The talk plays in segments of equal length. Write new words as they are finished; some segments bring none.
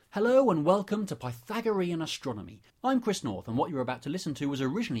Hello and welcome to Pythagorean Astronomy. I'm Chris North, and what you're about to listen to was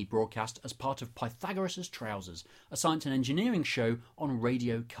originally broadcast as part of Pythagoras' Trousers, a science and engineering show on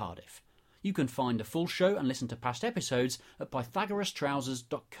Radio Cardiff. You can find a full show and listen to past episodes at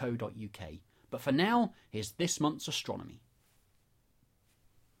pythagorastrousers.co.uk. But for now, here's this month's astronomy.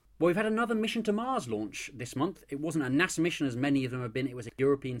 Well, we've had another mission to Mars launch this month. It wasn't a NASA mission as many of them have been, it was a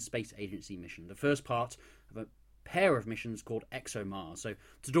European Space Agency mission, the first part of a pair of missions called ExoMars. So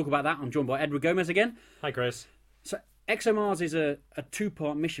to talk about that, I'm joined by Edward Gomez again. Hi, Chris. So ExoMars is a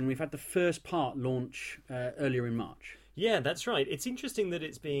two-part mission. We've had the first part launch earlier in March. Yeah, that's right. It's interesting that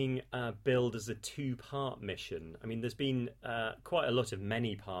it's being billed as a two-part mission. I mean, there's been quite a lot of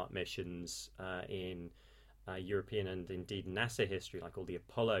many-part missions in European and indeed NASA history, like all the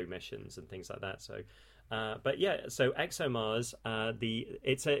Apollo missions and things like that. So ExoMars,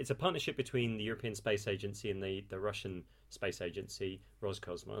 it's a partnership between the European Space Agency and the Russian Space Agency,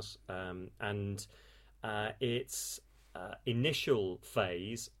 Roscosmos, and its initial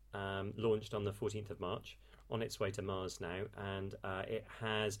phase launched on the 14th of March, on its way to Mars now, and it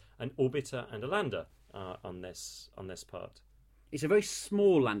has an orbiter and a lander on this part. It's a very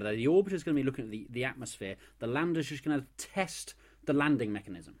small lander, though. The orbiter is going to be looking at the atmosphere. The lander's just going to test the landing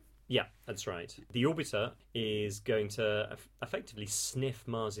mechanism. Yeah, that's right. The orbiter is going to effectively sniff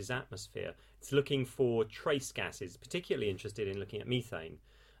Mars's atmosphere. It's looking for trace gases, particularly interested in looking at methane,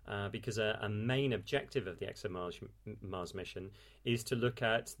 because a main objective of the ExoMars mission is to look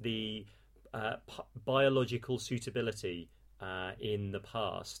at the biological suitability in the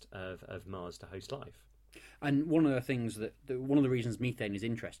past of Mars to host life. And one of the things one of the reasons methane is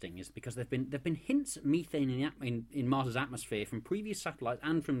interesting is because there've been hints at methane in Mars's atmosphere from previous satellites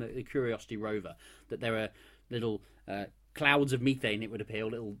and from the Curiosity rover, that there are little clouds of methane, it would appear,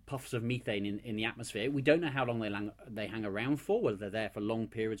 little puffs of methane in the atmosphere. We don't know how long they hang around for, whether they're there for long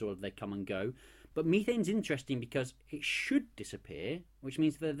periods or whether they come and go. But methane's interesting because it should disappear, which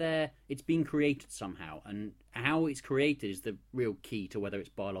means they're there, it's been created somehow, and how it's created is the real key to whether it's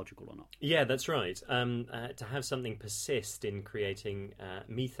biological or not. Yeah, that's right. To have something persist in creating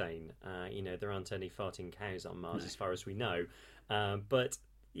methane, there aren't any farting cows on Mars, as far as we know, but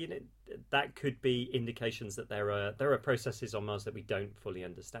that could be indications that there are processes on Mars that we don't fully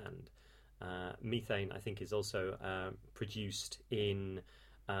understand. Methane, I think, is also produced in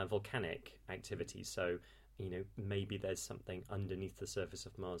volcanic activity, so maybe there's something underneath the surface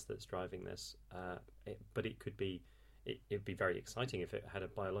of Mars that's driving this, but it'd be very exciting if it had a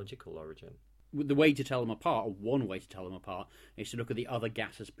biological origin. The way to tell them apart, or one way to tell them apart, is to look at the other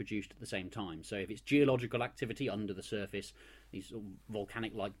gases produced at the same time. So if it's geological activity under the surface, these sort of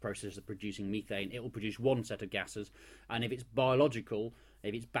volcanic-like processes are producing methane, it will produce one set of gases, and if it's biological,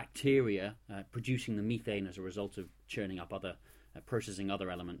 if it's bacteria producing the methane as a result of churning up processing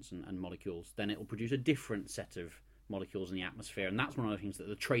other elements and molecules, then it will produce a different set of molecules in the atmosphere, and that's one of the things that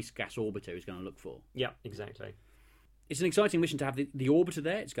the trace gas orbiter is going to look for. Yeah, exactly. It's an exciting mission to have the orbiter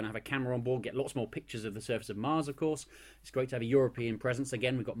there. It's going to have a camera on board, get lots more pictures of the surface of Mars, of course. It's great to have a European presence.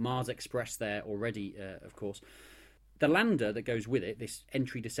 Again, we've got Mars Express there already, of course. The lander that goes with it, this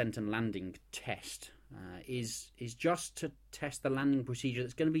entry, descent and landing test, is just to test the landing procedure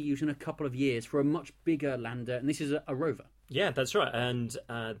that's going to be used in a couple of years for a much bigger lander, and this is a rover. Yeah, that's right. And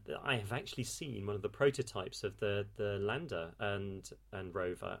I have actually seen one of the prototypes of the lander and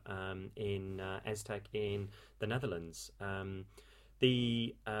rover in ESTEC in the Netherlands.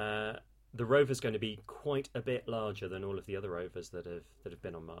 The rover is going to be quite a bit larger than all of the other rovers that have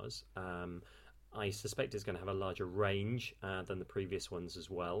been on Mars. I suspect it's going to have a larger range than the previous ones as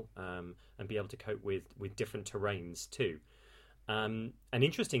well, and be able to cope with different terrains too. An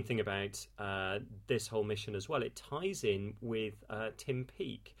interesting thing about this whole mission as well, it ties in with Tim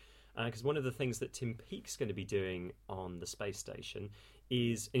Peake, because one of the things that Tim Peake's going to be doing on the space station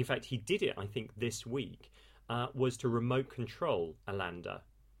is, in fact, he did it, I think, this week, was to remote control a lander.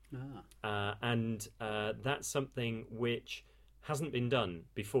 And that's something which hasn't been done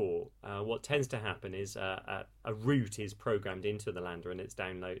before. What tends to happen is a route is programmed into the lander and it's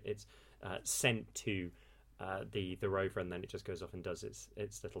sent to the rover, and then it just goes off and does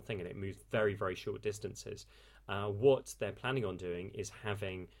its little thing, and it moves very, very short distances. What they're planning on doing is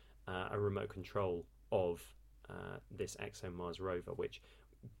having a remote control of this ExoMars rover, which,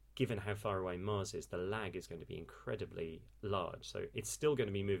 given how far away Mars is, the lag is going to be incredibly large. So it's still going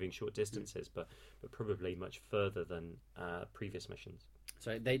to be moving short distances, but probably much further than previous missions.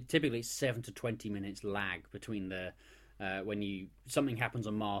 So they typically 7 to 20 minutes lag between when something happens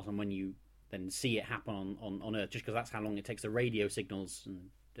on Mars and when you then see it happen on Earth, just because that's how long it takes the radio signals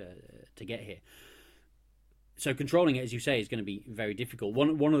to get here. So controlling it, as you say, is going to be very difficult.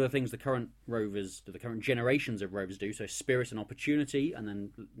 One of the things the current generations of rovers do, so Spirit and Opportunity, and then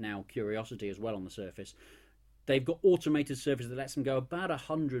now Curiosity as well on the surface, they've got automated surface that lets them go about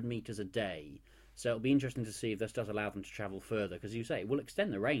 100 meters a day. So it'll be interesting to see if this does allow them to travel further, because you say it will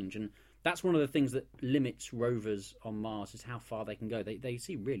extend the range, and that's one of the things that limits rovers on Mars is how far they can go. They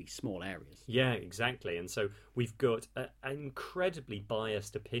see really small areas. Yeah, exactly. And so we've got an incredibly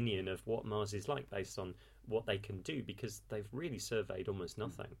biased opinion of what Mars is like based on what they can do, because they've really surveyed almost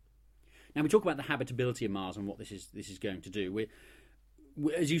nothing. Now we talk about the habitability of Mars and what this is going to do.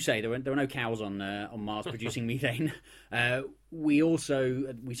 As you say, there are no cows on Mars producing methane. We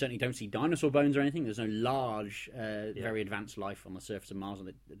certainly don't see dinosaur bones or anything. There's no large, very advanced life on the surface of Mars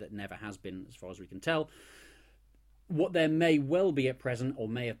that never has been, as far as we can tell. What there may well be at present, or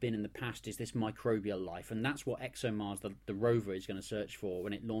may have been in the past, is this microbial life, and that's what ExoMars, the rover, is going to search for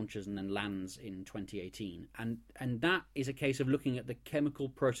when it launches and then lands in 2018. And that is a case of looking at the chemical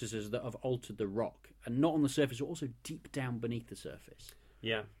processes that have altered the rock, and not on the surface, but also deep down beneath the surface.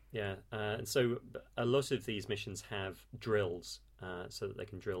 Yeah. And so a lot of these missions have drills, so that they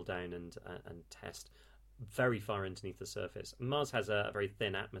can drill down and test very far underneath the surface. Mars has a very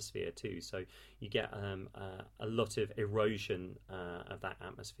thin atmosphere too, so you get a lot of erosion of that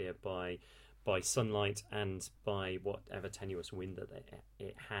atmosphere by sunlight and by whatever tenuous wind that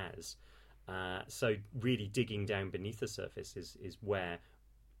it has. So really digging down beneath the surface is where,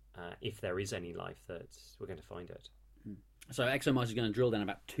 if there is any life, that we're going to find it. So ExoMars is going to drill down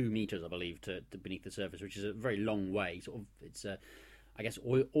about 2 meters, I believe, to beneath the surface, which is a very long way. It's I guess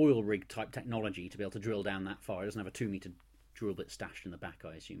oil rig type technology to be able to drill down that far. It doesn't have a 2 meter drill bit stashed in the back,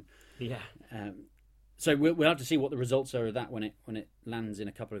 I assume. Yeah. So we'll have to see what the results are of that when it lands in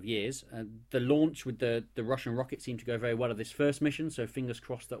a couple of years. The launch with the Russian rocket seemed to go very well of this first mission, so fingers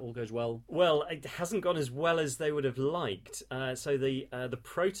crossed that all goes well. Well, it hasn't gone as well as they would have liked. So the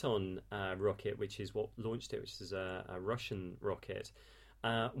Proton rocket, which is what launched it, which is a Russian rocket,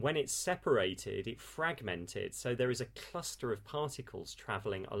 when it separated, it fragmented. So there is a cluster of particles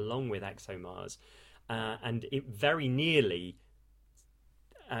travelling along with ExoMars, and it very nearly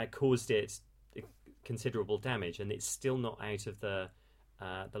caused it considerable damage, and it's still not out of the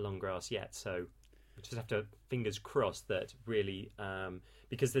long grass yet. So we just have to fingers crossed that really,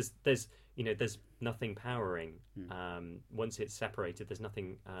 because there's nothing powering. Once it's separated, there's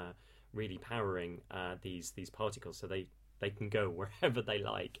nothing really powering these particles, so they can go wherever they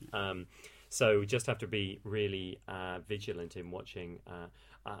like. So we just have to be really vigilant in watching.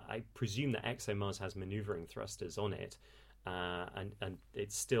 I presume that ExoMars has manoeuvring thrusters on it, and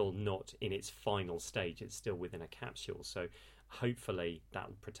it's still not in its final stage. It's still within a capsule, so hopefully that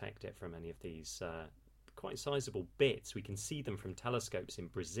will protect it from any of these quite sizable bits. We can see them from telescopes in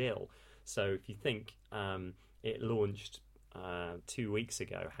Brazil. So if you think it launched 2 weeks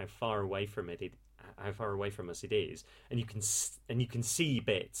ago, how far away from us it is, and you can see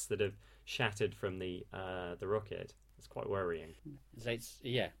bits that have shattered from the rocket. It's quite worrying. It's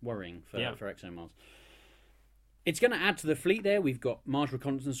worrying for ExoMars. It's going to add to the fleet there. We've got Mars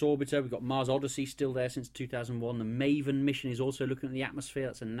Reconnaissance Orbiter, we've got Mars Odyssey still there since 2001. The MAVEN mission is also looking at the atmosphere.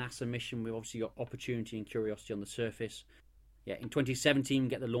 That's a NASA mission. We've obviously got Opportunity and Curiosity on the surface. Yeah, in 2017 we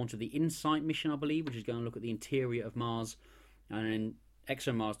get the launch of the InSight mission, I believe, which is going to look at the interior of Mars. And then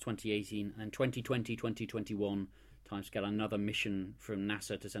ExoMars 2018, and 2020, 2021 timescale, another mission from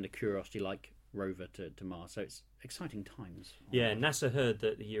NASA to send a Curiosity-like rover to Mars. So it's exciting times. Yeah, NASA heard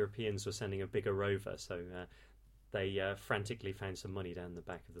that the Europeans were sending a bigger rover, so they frantically found some money down the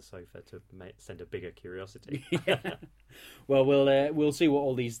back of the sofa to send a bigger Curiosity. Yeah. Well, we'll see what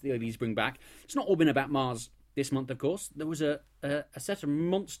all these bring back. It's not all been about Mars this month, of course. There was a set of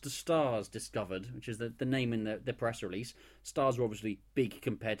monster stars discovered, which is the name in the press release. Stars are obviously big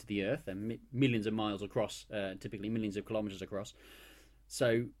compared to the Earth. They're millions of miles across, typically millions of kilometres across.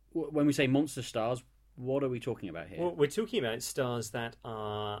 So when we say monster stars, what are we talking about here? Well, we're talking about stars that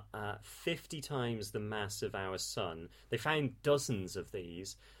are 50 times the mass of our Sun. They found dozens of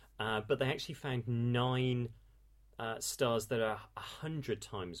these, but they actually found 9 stars that are 100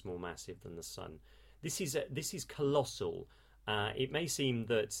 times more massive than the Sun. This is colossal. It may seem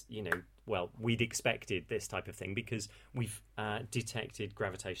that, we'd expected this type of thing because we've detected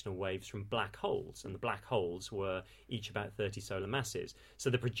gravitational waves from black holes, and the black holes were each about 30 solar masses. So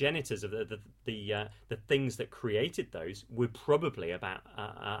the progenitors of the things that created those were probably about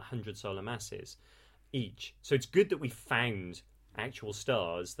 100 solar masses each. So it's good that we found actual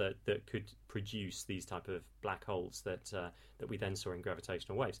stars that could produce these type of black holes that we then saw in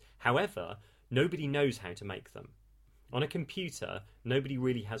gravitational waves. However, nobody knows how to make them. On a computer, nobody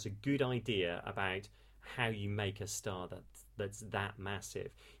really has a good idea about how you make a star that's that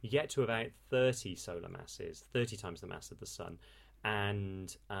massive. You get to about 30 solar masses, 30 times the mass of the sun,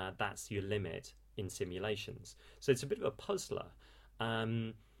 and that's your limit in simulations. So it's a bit of a puzzler.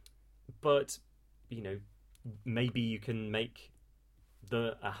 But, maybe you can make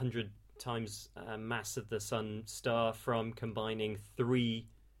the 100 times mass of the sun star from combining 3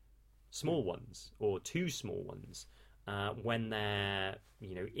 small ones or 2 small ones when they're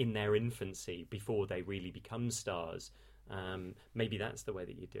in their infancy, before they really become stars. Maybe that's the way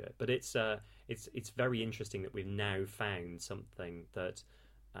that you do it. But it's very interesting that we've now found something that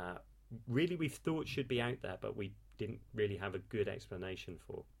really we've thought should be out there, but we didn't really have a good explanation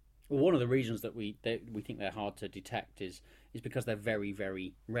for. Well, one of the reasons that we think they're hard to detect is because they're very,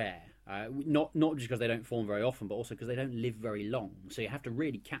 very rare. Not just because they don't form very often, but also because they don't live very long. So you have to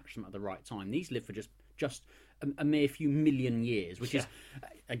really catch them at the right time. These live for just a mere few million years, which is,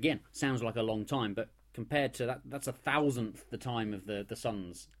 again, sounds like a long time, but compared to that's 1,000th the time of the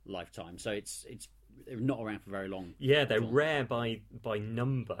sun's lifetime. So it's they're not around for very long. Yeah, they're rare by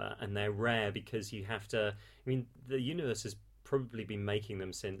number, and they're rare because you have to. I mean, the universe has probably been making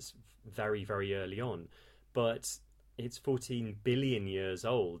them since very, very early on, but it's 14 billion years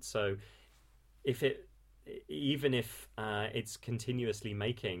old. So even if it's continuously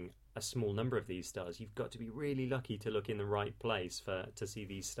making a small number of these stars, you've got to be really lucky to look in the right place to see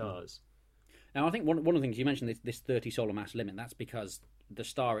these stars. Now, I think one of the things you mentioned, this 30 solar mass limit, that's because the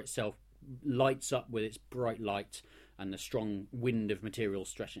star itself lights up with its bright light and the strong wind of material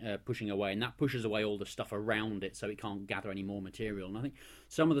pushing away, and that pushes away all the stuff around it so it can't gather any more material. And I think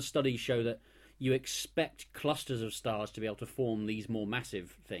some of the studies show that you expect clusters of stars to be able to form these more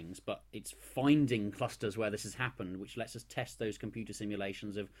massive things, but it's finding clusters where this has happened which lets us test those computer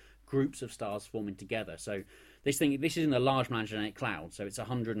simulations of groups of stars forming together. So this isn't a large magellanic cloud, so it's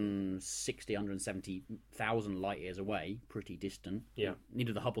 170,000 light years away, pretty distant. Yeah,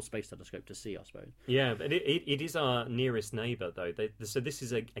 needed the Hubble Space Telescope to see, I suppose. Yeah, but it is our nearest neighbour, though. So this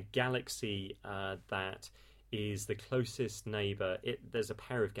is a galaxy that is the closest neighbour. There's a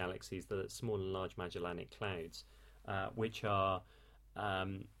pair of galaxies that are small and large Magellanic Clouds, which are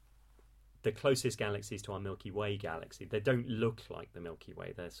the closest galaxies to our Milky Way galaxy. They don't look like the Milky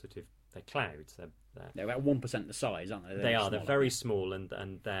Way. They're clouds. They're about 1% the size, aren't they? They're very small, and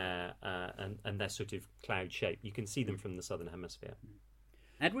they're sort of cloud shaped. You can see them from the southern hemisphere.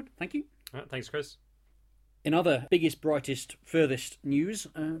 Edward, thank you. All right, thanks, Chris. In other biggest, brightest, furthest news,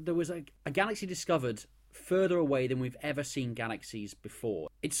 there was a galaxy discovered further away than we've ever seen galaxies before.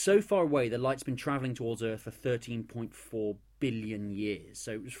 It's so far away that light's been travelling towards Earth for 13.4 billion years.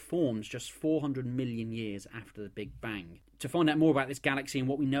 So it was formed just 400 million years after the Big Bang. To find out more about this galaxy and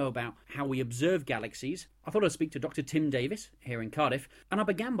what we know about how we observe galaxies, I thought I'd speak to Dr. Tim Davis here in Cardiff, and I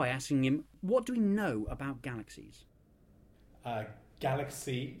began by asking him, what do we know about galaxies? A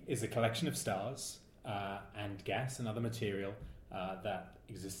galaxy is a collection of stars and gas and other material that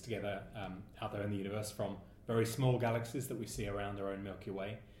exists together out there in the universe, from very small galaxies that we see around our own Milky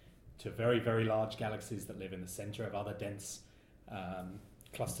Way to very, very large galaxies that live in the centre of other dense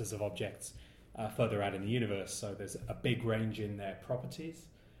clusters of objects further out in the universe. So there's a big range in their properties.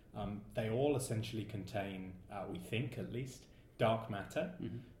 They all essentially contain, we think at least, dark matter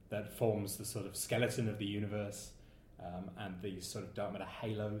that forms the sort of skeleton of the universe, and these sort of dark matter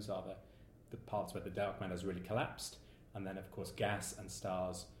halos are the parts where the dark matter has really collapsed. And then, of course, gas and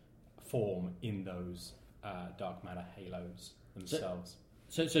stars form in those dark matter halos themselves.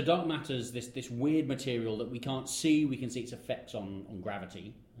 So dark matter is this weird material that we can't see. We can see its effects on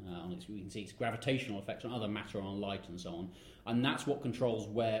gravity. We can see its gravitational effects on other matter, on light and so on. And that's what controls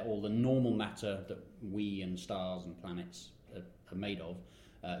where all the normal matter that we and stars and planets are made of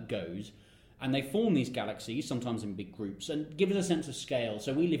goes. And they form these galaxies, sometimes in big groups, and give us a sense of scale.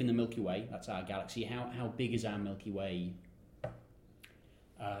 So we live in the Milky Way, that's our galaxy. How big is our Milky Way?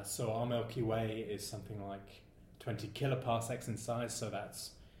 So our Milky Way is something like 20 kiloparsecs in size, so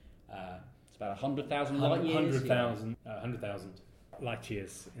that's... it's about 100,000 light years? 100,000 light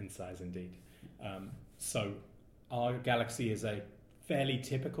years in size, indeed. So our galaxy is a fairly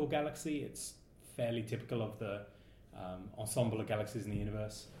typical galaxy. It's fairly typical of the ensemble of galaxies in the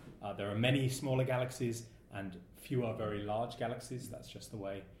universe. There are many smaller galaxies and fewer very large galaxies. That's just the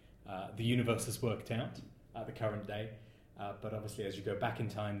way the universe has worked out at the current day. But obviously, as you go back in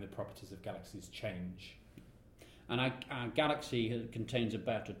time, the properties of galaxies change. And our galaxy contains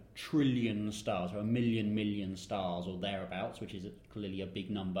about 1 trillion stars, or 1 million stars or thereabouts, which is clearly a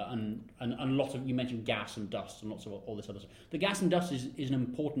big number. And a lot of, you mentioned gas and dust and lots of all this other stuff. The gas and dust is an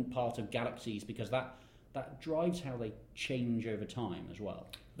important part of galaxies because that drives how they change over time as well.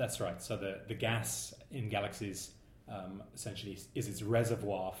 That's right. So the gas in galaxies essentially is its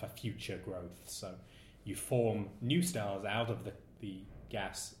reservoir for future growth. So you form new stars out of the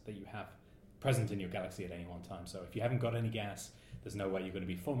gas that you have present in your galaxy at any one time. So if you haven't got any gas, there's no way you're going to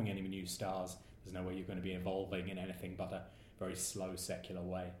be forming any new stars. There's no way you're going to be evolving in anything but a very slow secular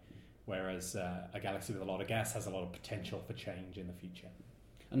way. Whereas a galaxy with a lot of gas has a lot of potential for change in the future.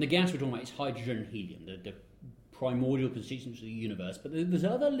 And the gas we're talking about is hydrogen and helium, the primordial constituents of the universe. But there's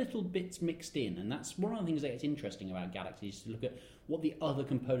other little bits mixed in, and that's one of the things that gets interesting about galaxies, to look at what the other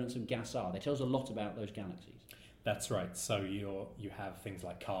components of gas are. They tell us a lot about those galaxies. That's right. So you have things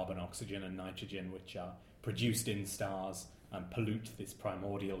like carbon, oxygen, and nitrogen, which are produced in stars and pollute this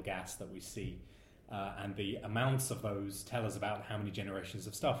primordial gas that we see. And the amounts of those tell us about how many generations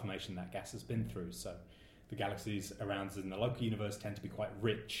of star formation that gas has been through. So the galaxies around us in the local universe tend to be quite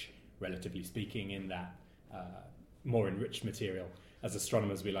rich, relatively speaking, in that more enriched material. As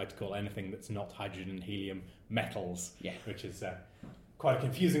astronomers, we like to call anything that's not hydrogen and helium metals, which is quite a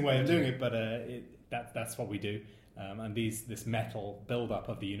confusing way of doing it, but that's what we do. And this metal build-up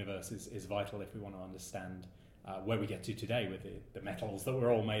of the universe is vital if we want to understand where we get to today with the metals that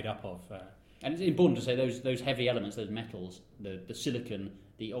we're all made up of. And it's important to say those heavy elements, those metals, the silicon,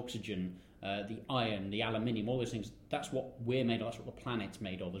 the oxygen, the iron, the aluminium, all those things, that's what we're made of, that's what the planet's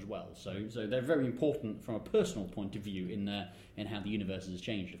made of as well. So they're very important from a personal point of view in how the universe has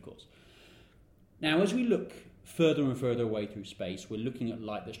changed, of course. Now, as we look further and further away through space, we're looking at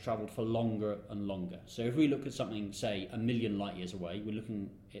light that's travelled for longer and longer. So if we look at something, say, 1 million light years away, we're looking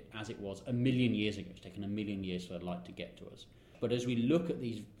at it as it was 1 million years ago. It's taken 1 million years for light to get to us. But as we look at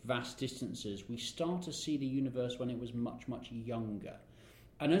these vast distances, we start to see the universe when it was much, much younger.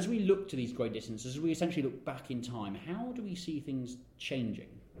 And as we look to these great distances, as we essentially look back in time, how do we see things changing?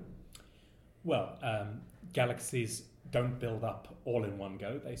 Well, galaxies don't build up all in one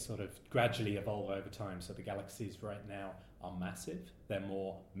go. They sort of gradually evolve over time. So the galaxies right now are massive. They're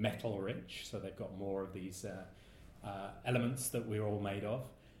more metal rich, so they've got more of these elements that we're all made of.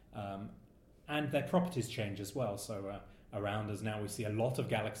 And their properties change as well. So around us now we see a lot of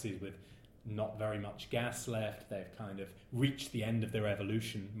galaxies with not very much gas left. They've kind of reached the end of their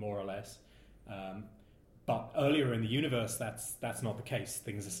evolution, more or less. But earlier in the universe, that's not the case.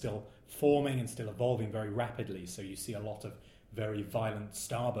 Things are still forming and still evolving very rapidly. So you see a lot of very violent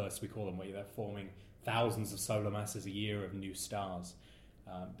starbursts, we call them, where they're forming thousands of solar masses a year of new stars.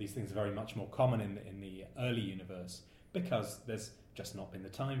 These things are very much more common in the early universe because there's just not been the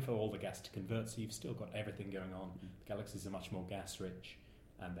time for all the gas to convert. So you've still got everything going on. The galaxies are much more gas-rich,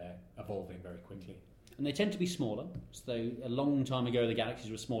 and they're evolving very quickly. And they tend to be smaller. So a long time ago, the galaxies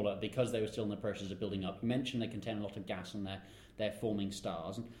were smaller because they were still in the process of building up. You mentioned they contain a lot of gas and they're forming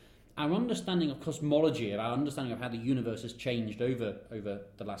stars. And our understanding of cosmology, our understanding of how the universe has changed over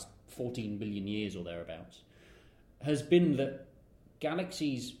the last 14 billion years or thereabouts, has been that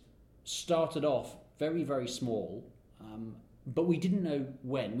galaxies started off very, very small, but we didn't know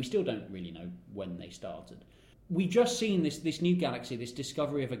when. We still don't really know when they started. We've just seen this new galaxy, this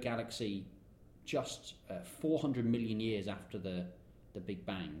discovery of a galaxy just 400 million years after the Big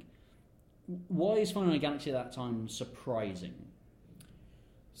Bang. Why is finding a galaxy at that time surprising?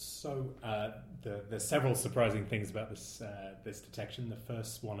 So there's several surprising things about this detection. The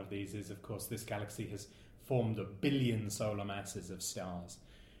first one of these is, of course, this galaxy has formed 1 billion solar masses of stars.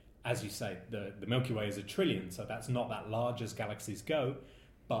 As you say, the Milky Way is 1 trillion, so that's not that large as galaxies go,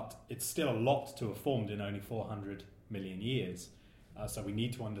 but it's still a lot to have formed in only 400 million years. So we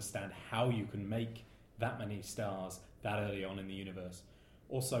need to understand how you can make that many stars that early on in the universe.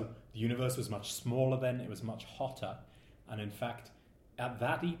 Also, the universe was much smaller then, it was much hotter, and in fact, at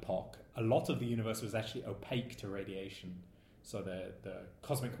that epoch, a lot of the universe was actually opaque to radiation. So the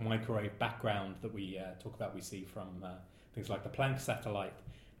cosmic microwave background that we talk about, we see from things like the Planck satellite,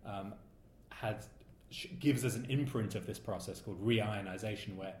 gives us an imprint of this process called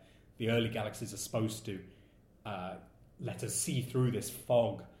reionization, where the early galaxies are supposed to let us see through this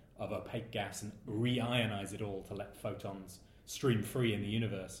fog of opaque gas and reionize it all to let photons stream free in the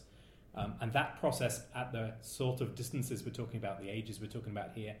universe. And that process, at the sort of distances we're talking about, the ages we're talking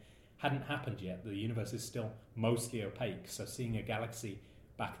about here, hadn't happened yet. The universe is still mostly opaque, so seeing a galaxy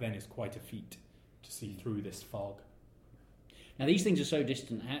back then is quite a feat, to see through this fog. Now, these things are so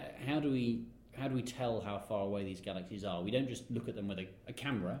distant. How do we tell how far away these galaxies are? We don't just look at them with a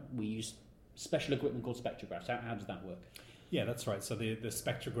camera. We use special equipment called spectrographs. How does that work? Yeah, that's right. So the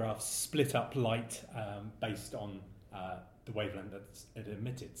spectrographs split up light based on the wavelength that it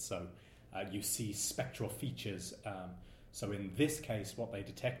emitted. So you see spectral features. So in this case, what they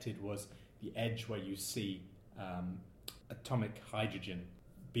detected was the edge where you see atomic hydrogen.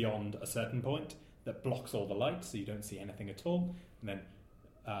 beyond a certain point that blocks all the light, so you don't see anything at all. And then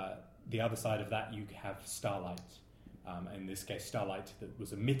the other side of that, you have starlight. In this case, starlight that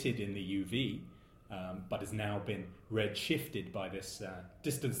was emitted in the UV, but has now been red-shifted by this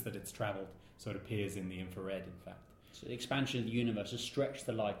distance that it's travelled, so it appears in the infrared, in fact. So the expansion of the universe has stretched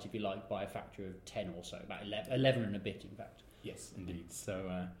the light, if you like, by a factor of 10 or so, about 11 and a bit, in fact. Yes, indeed.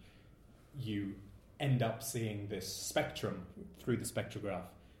 So you end up seeing this spectrum through the spectrograph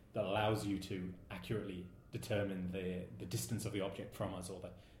that allows you to accurately determine the distance of the object from us, or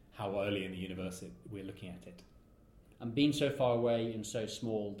how early in the universe we're looking at it. And being so far away and so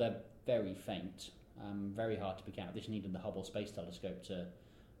small, they're very faint, very hard to pick out. This needed the Hubble Space Telescope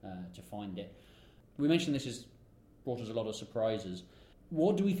to find it. We mentioned this has brought us a lot of surprises.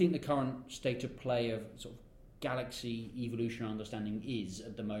 What do we think the current state of play of sort of galaxy evolution understanding is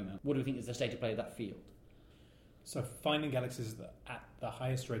at the moment? What do we think is the state of play of that field? So finding galaxies at the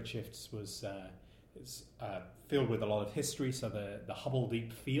highest redshifts is filled with a lot of history. So the Hubble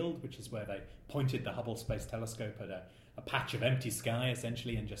Deep Field, which is where they pointed the Hubble Space Telescope at a patch of empty sky,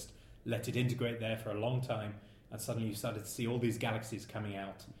 essentially, and just let it integrate there for a long time. And suddenly you started to see all these galaxies coming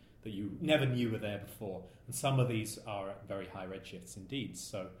out that you never knew were there before. And some of these are at very high redshifts indeed.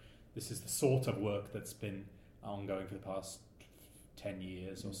 So this is the sort of work that's been ongoing for the past 10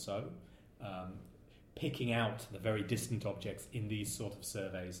 years or so. Picking out the very distant objects in these sort of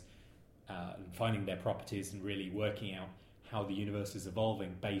surveys and finding their properties and really working out how the universe is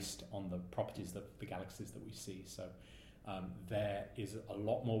evolving based on the properties of the galaxies that we see. So there is a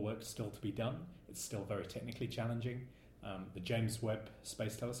lot more work still to be done. It's still very technically challenging. The James Webb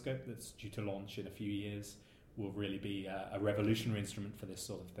Space Telescope that's due to launch in a few years will really be a revolutionary instrument for this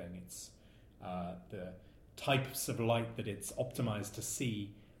sort of thing. It's the types of light that it's optimized to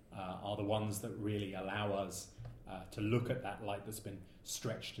see are the ones that really allow us to look at that light that's been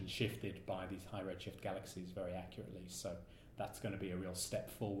stretched and shifted by these high redshift galaxies very accurately. So that's going to be a real step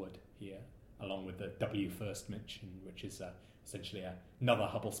forward here, along with the WFIRST mission, which is essentially another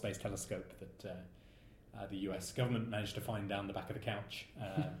Hubble Space Telescope that the US government managed to find down the back of the couch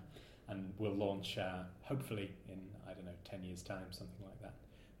and will launch hopefully in, 10 years' time, something like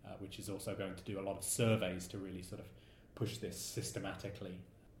that, which is also going to do a lot of surveys to really sort of push this systematically.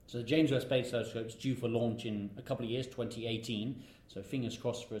 So the James Webb Space Telescope is due for launch in a couple of years, 2018. So fingers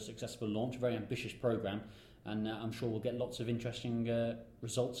crossed for a successful launch, a very ambitious programme. And I'm sure we'll get lots of interesting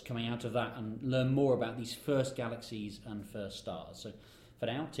results coming out of that and learn more about these first galaxies and first stars. So for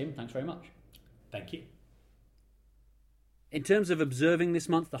now, Tim, thanks very much. Thank you. In terms of observing this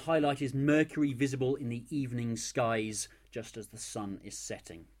month, the highlight is Mercury visible in the evening skies just as the sun is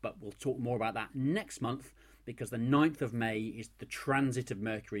setting. But we'll talk more about that next month, because the 9th of May is the transit of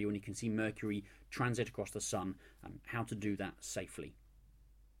Mercury, when you can see Mercury transit across the sun, and how to do that safely.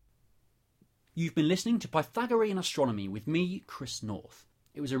 You've been listening to Pythagorean Astronomy with me, Chris North.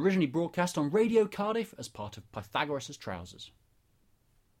 It was originally broadcast on Radio Cardiff as part of Pythagoras' Trousers.